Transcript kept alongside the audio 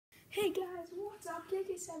Hey guys, what's up?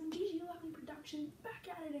 KK7 GG11 Productions back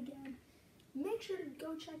at it again. Make sure to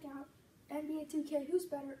go check out NBA 2K Who's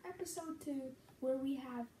Better Episode 2, where we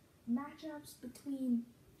have matchups between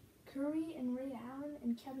Curry and Ray Allen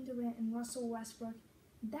and Kevin Durant and Russell Westbrook.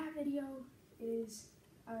 That video is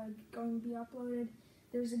going to be uploaded.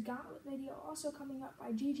 There's a gauntlet video also coming up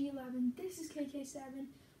by GG11. This is KK7.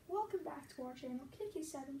 Welcome back to our channel,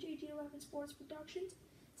 KK7 GG11 Sports Productions.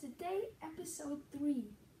 Today, Episode 3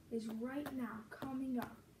 is right now coming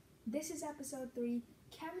up. This is Episode 3,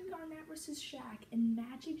 Kevin Garnett versus Shaq and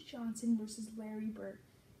Magic Johnson versus Larry Bird.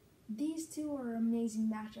 These two are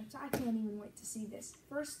amazing matchups. I can't even wait to see this.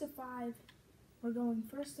 First to 5, we're going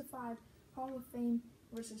first to 5, Hall of Fame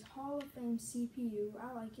versus Hall of Fame CPU.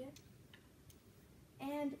 I like it.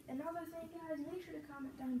 And another thing, guys, make sure to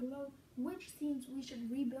comment down below which teams we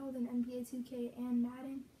should rebuild in NBA 2K and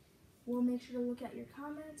Madden. We'll make sure to look at your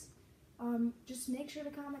comments. Just make sure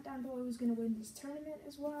to comment down below who's going to win this tournament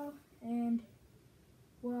as well. And,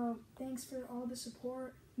 well, thanks for all the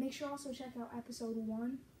support. Make sure also check out Episode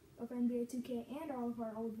 1 of NBA 2K and all of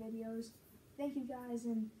our old videos. Thank you guys,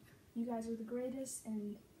 and you guys are the greatest.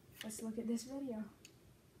 And let's look at this video.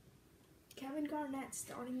 Kevin Garnett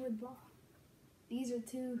starting with ball. These are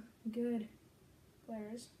two good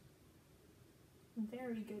players.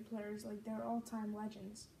 Very good players, like they're all-time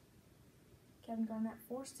legends. Kevin Garnett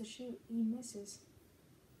forced to shoot, he misses.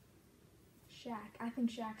 Shaq, I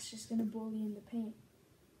think Shaq's just gonna bully in the paint.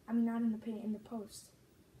 I mean, not in the paint, in the post.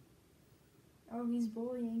 Oh, he's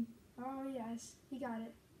bullying. Oh yes, he got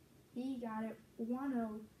it. He got it.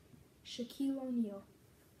 1-0, Shaquille O'Neal.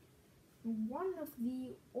 One of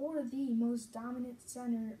the most dominant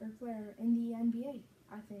center or player in the NBA,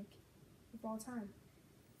 I think, of all time.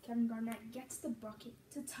 Kevin Garnett gets the bucket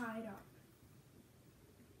to tie it up.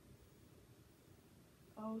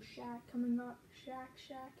 Oh, Shaq coming up. Shaq.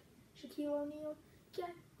 Shaquille O'Neal.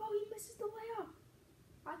 Oh, he misses the layup.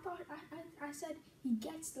 I said he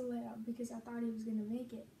gets the layup because I thought he was going to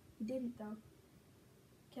make it. He didn't, though.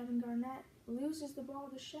 Kevin Garnett loses the ball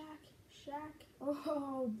to Shaq.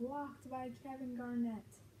 Oh, blocked by Kevin Garnett.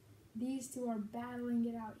 These two are battling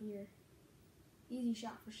it out here. Easy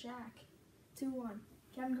shot for Shaq. 2-1.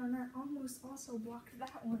 Kevin Garnett almost also blocked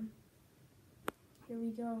that one. Here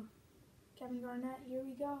we go. Kevin Garnett, here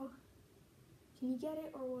we go. Can you get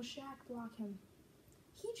it, or will Shaq block him?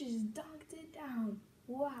 He just dunked it down.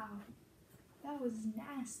 Wow. That was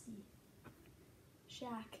nasty.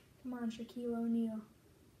 Shaq. Come on, Shaquille O'Neal.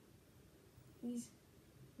 He's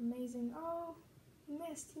amazing. Oh, he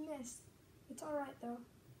missed. It's all right, though.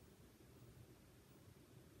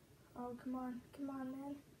 Oh, come on,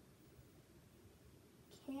 man.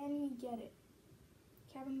 Can he get it?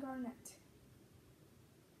 Kevin Garnett.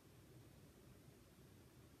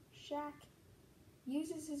 Shaq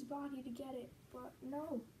uses his body to get it, but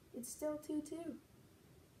no, it's still 2-2.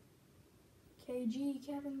 KG,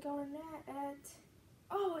 Kevin Garnett at...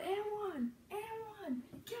 Oh, and one!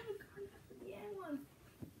 Kevin Garnett for the and one.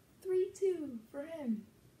 3-2 for him.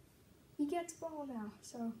 He gets ball now,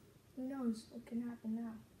 so who knows what can happen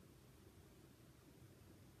now.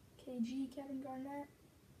 KG, Kevin Garnett,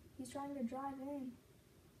 he's trying to drive in.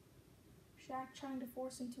 Shaq trying to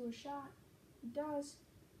force him to a shot. He does.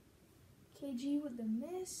 KG with the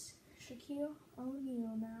miss. Shaquille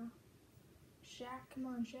O'Neal now. Shaq, come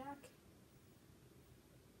on, Shaq.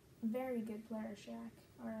 Very good player, Shaq.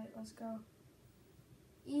 Alright, let's go.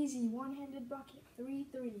 Easy, one-handed bucket.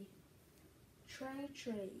 3-3.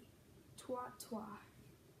 Trey. Toi.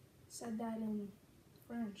 Said that in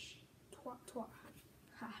French. Toi.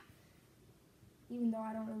 Ha. Even though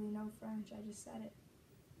I don't really know French, I just said it.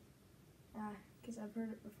 Because I've heard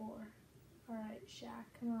it before. Alright,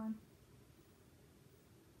 Shaq, come on.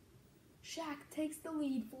 Shaq takes the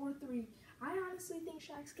lead, 4-3. I honestly think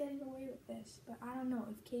Shaq's getting away with this, but I don't know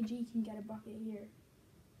if KG can get a bucket here.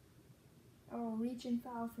 Oh, reach and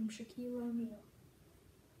foul from Shaquille O'Neal.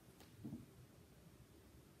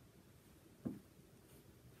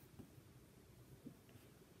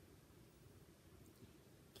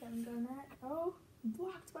 Kevin Garnett. Oh,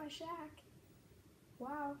 blocked by Shaq.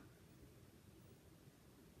 Wow.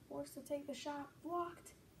 Forced to take the shot.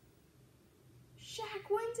 Blocked. Shaq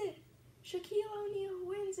wins it. Shaquille O'Neal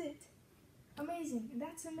wins it. Amazing.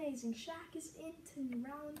 That's amazing. Shaq is into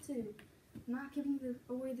round 2. I'm not giving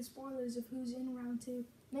away the spoilers of who's in round 2.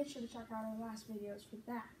 Make sure to check out our last videos for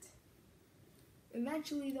that.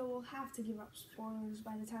 Eventually, though, we'll have to give up spoilers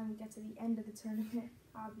by the time we get to the end of the tournament,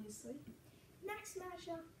 obviously. Next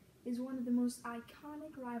matchup is one of the most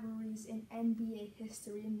iconic rivalries in NBA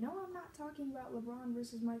history. And no, I'm not talking about LeBron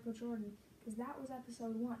versus Michael Jordan, because that was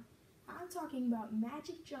Episode 1. I'm talking about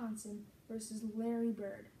Magic Johnson versus Larry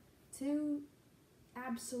Bird. Two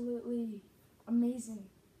absolutely amazing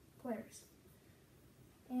players.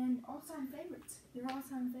 And all-time favorites. They're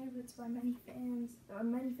all-time favorites by many fans.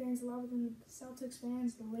 Many fans love them. The Celtics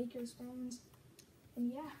fans, the Lakers fans.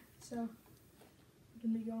 And yeah, so we're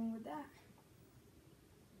going to be going with that.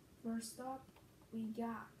 First up, we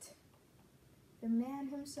got the man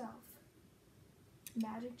himself,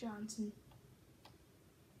 Magic Johnson.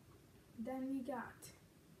 Then we got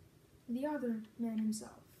the other man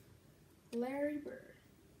himself, Larry Bird.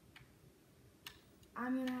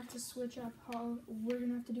 I'm going to have to switch up. We're going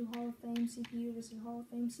to have to do Hall of Fame CPU versus Hall of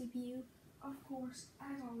Fame CPU, of course,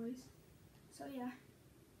 as always. So yeah.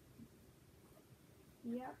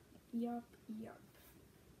 Yup.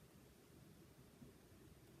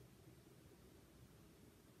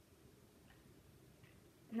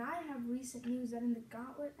 And I have recent news that in the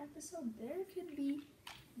Gauntlet episode, they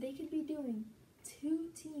could be doing 2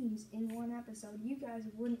 teams in one episode. You guys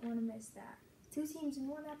wouldn't want to miss that. 2 teams in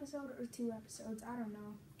one episode or 2 episodes, I don't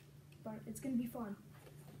know. But it's going to be fun.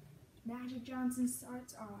 Magic Johnson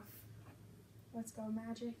starts off. Let's go,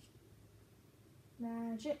 Magic.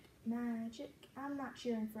 Magic. I'm not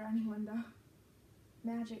cheering for anyone, though.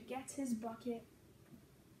 Magic gets his bucket.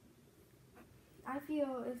 I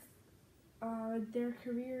feel if their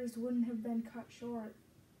careers wouldn't have been cut short,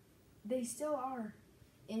 they still are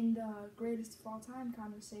in the greatest of all time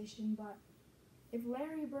conversation, but if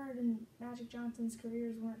Larry Bird and Magic Johnson's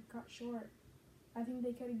careers weren't cut short, I think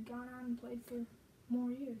they could have gone on and played for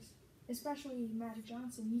more years. Especially Magic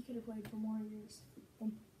Johnson, he could have played for more years.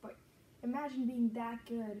 But imagine being that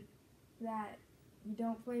good that you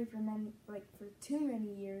don't play for too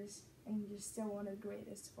many years and you're still one of the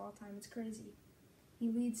greatest of all time. It's crazy.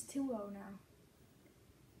 He leads 2-0 now.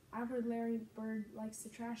 I've heard Larry Bird likes to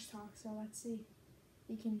trash talk, so let's see.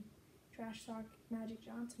 He can trash talk Magic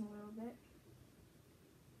Johnson a little bit.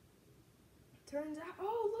 Turns out,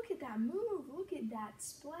 oh, look at that move. Look at that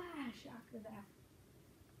splash after that.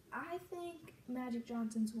 I think Magic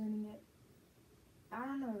Johnson's winning it. I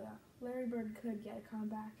don't know, though. Larry Bird could get a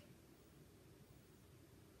comeback.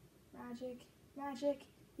 Magic.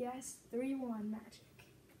 Yes, 3-1 Magic.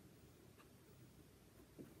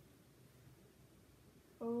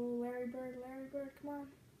 Oh, Larry Bird, come on.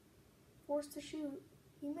 Forced to shoot.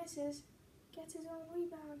 He misses, gets his own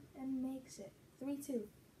rebound, and makes it. 3-2.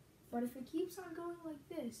 But if it keeps on going like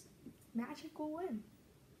this, Magic will win.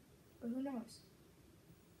 But who knows?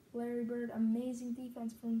 Larry Bird, amazing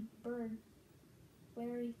defense from Bird.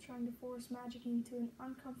 Larry trying to force Magic into an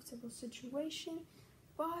uncomfortable situation,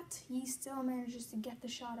 but he still manages to get the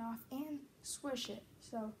shot off and swish it.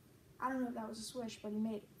 So, I don't know if that was a swish, but he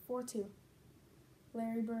made it. 4-2.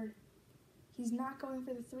 Larry Bird, he's not going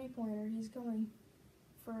for the three-pointer. He's going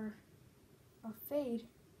for a fade.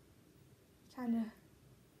 Kind of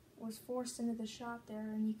was forced into the shot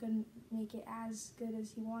there, and he couldn't make it as good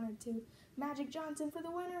as he wanted to. Magic Johnson for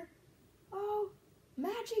the winner. Oh,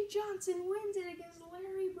 Magic Johnson wins it against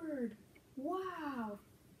Larry Bird. Wow.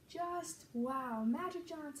 Just wow. Magic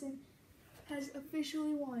Johnson has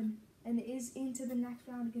officially won and is into the next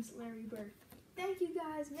round against Larry Bird. Thank you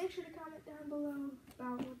guys. Make sure to comment down below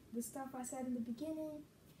about the stuff I said in the beginning.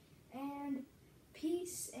 And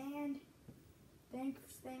peace and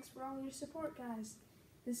thanks for all your support, guys.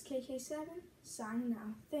 This is KK7 signing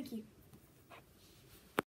out. Thank you.